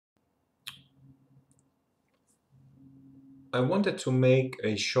I wanted to make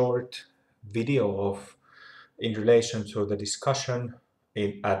a short video in relation to the discussion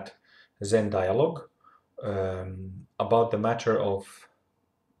at Zen Dialogue about the matter of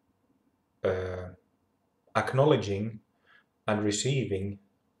uh, acknowledging and receiving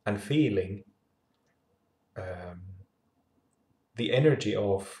and feeling um, the energy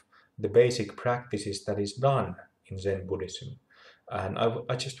of the basic practices that is done in Zen Buddhism. And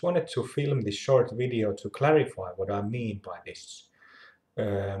I just wanted to film this short video to clarify what I mean by this.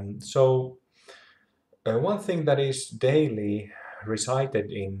 One thing that is daily recited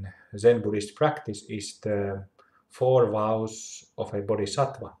in Zen Buddhist practice is the 4 vows of a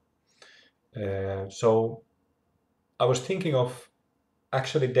Bodhisattva. So I was thinking of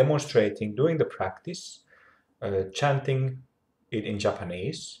actually demonstrating doing the practice, chanting it in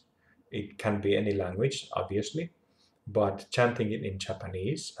Japanese. It can be any language, obviously, but chanting it in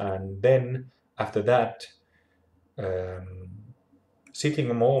Japanese, and then after that, um,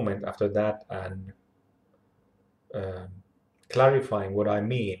 sitting a moment after that and um, clarifying what I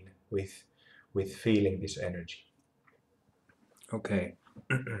mean with feeling this energy. Okay.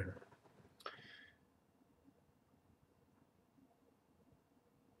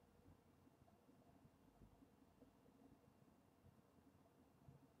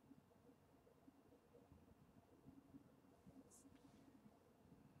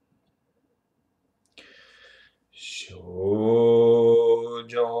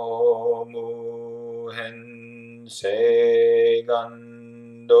 Shoujo muhen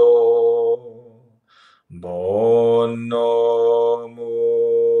seigando Bonno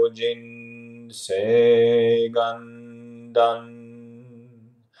mujin seigandan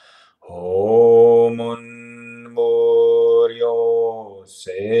Homon muryo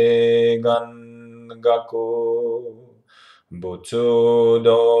seigan gaku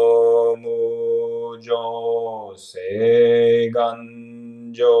Butsudo mujo seiganjo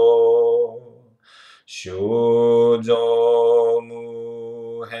Shujo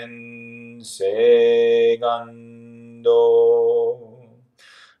muhen seigando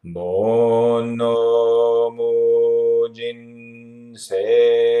Bonno mujin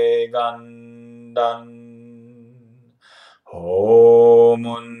seigandan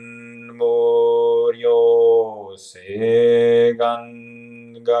Homon muryo seigan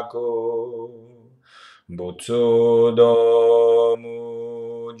gaku Butsudo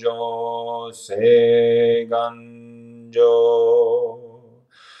mujo seiganjo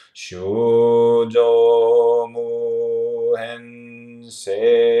Shujo muhen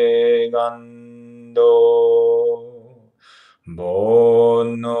seigando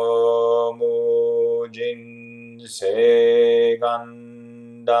Bonno mujin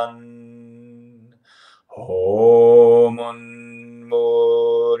seigandan Homon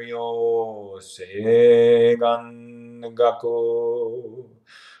muryo seigan gaku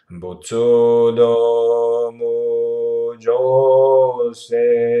Butsudo mujo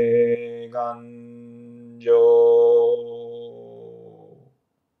seiganjo.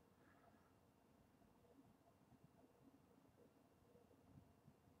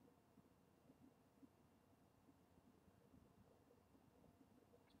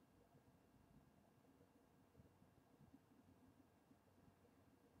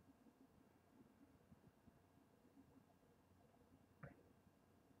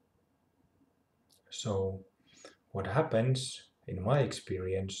 So, what happens in my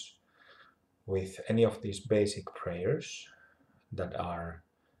experience with any of these basic prayers that are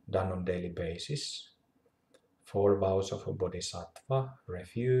done on daily basis, 4 vows of a Bodhisattva,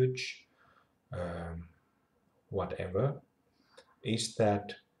 refuge, um, whatever, is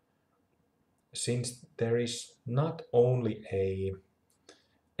that since there is not only a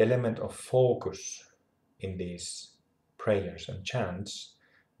element of focus in these prayers and chants,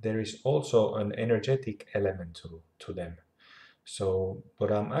 there is also an energetic element to them. So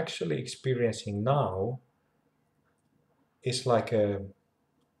what I'm actually experiencing now is like a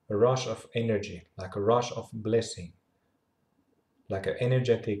rush of energy, like a rush of blessing, like an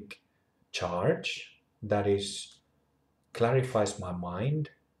energetic charge that is clarifies my mind,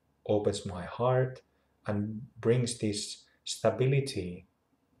 opens my heart, and brings this stability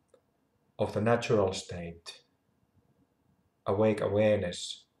of the natural state, awake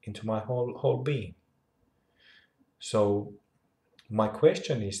awareness into my whole being. So my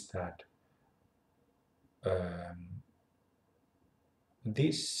question is that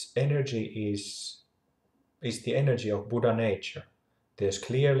this energy is the energy of Buddha nature. There's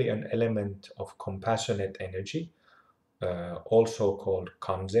clearly an element of compassionate energy, also called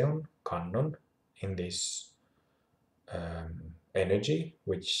kannon, in this energy,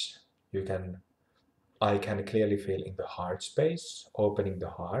 which you can I can clearly feel in the heart space, opening the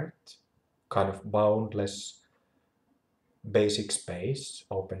heart, kind of boundless basic space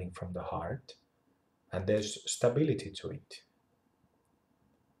opening from the heart, and there's stability to it.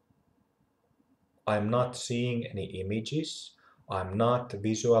 I'm not seeing any images, I'm not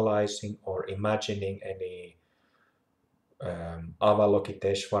visualizing or imagining any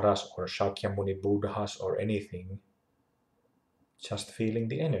Avalokiteshvaras or Shakyamuni Buddhas or anything, just feeling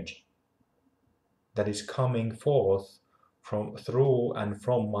the energy that is coming forth from through and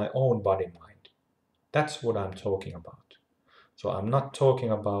from my own body mind. That's what I'm talking about. So I'm not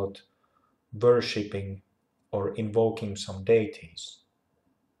talking about worshipping or invoking some deities.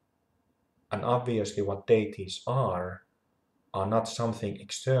 And obviously what deities are not something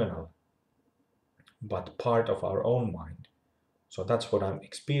external, but part of our own mind. So that's what I'm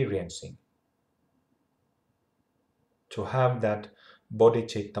experiencing. To have that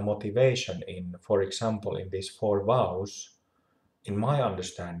bodhicitta motivation in, for example, in these 4 vows, in my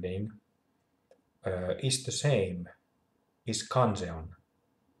understanding, is the same, is kanzeon.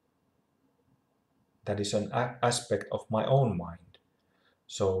 That is an aspect of my own mind.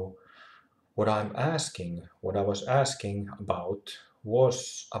 So what I was asking about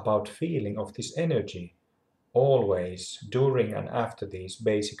was about feeling of this energy always during and after these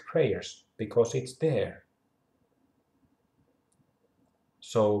basic prayers, because it's there.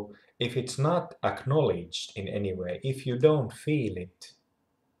 So if it's not acknowledged in any way, if you don't feel it,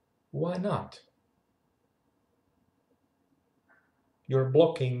 why not? You're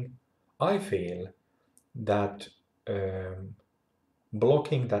blocking, I feel, that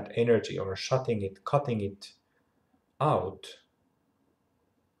blocking that energy or shutting it, cutting it out,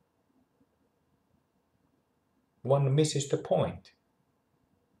 one misses the point,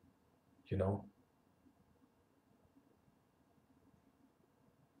 you know?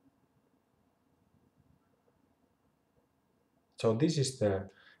 So this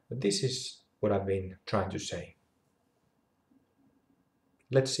is what I've been trying to say.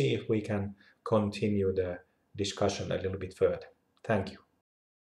 Let's see if we can continue the discussion a little bit further. Thank you.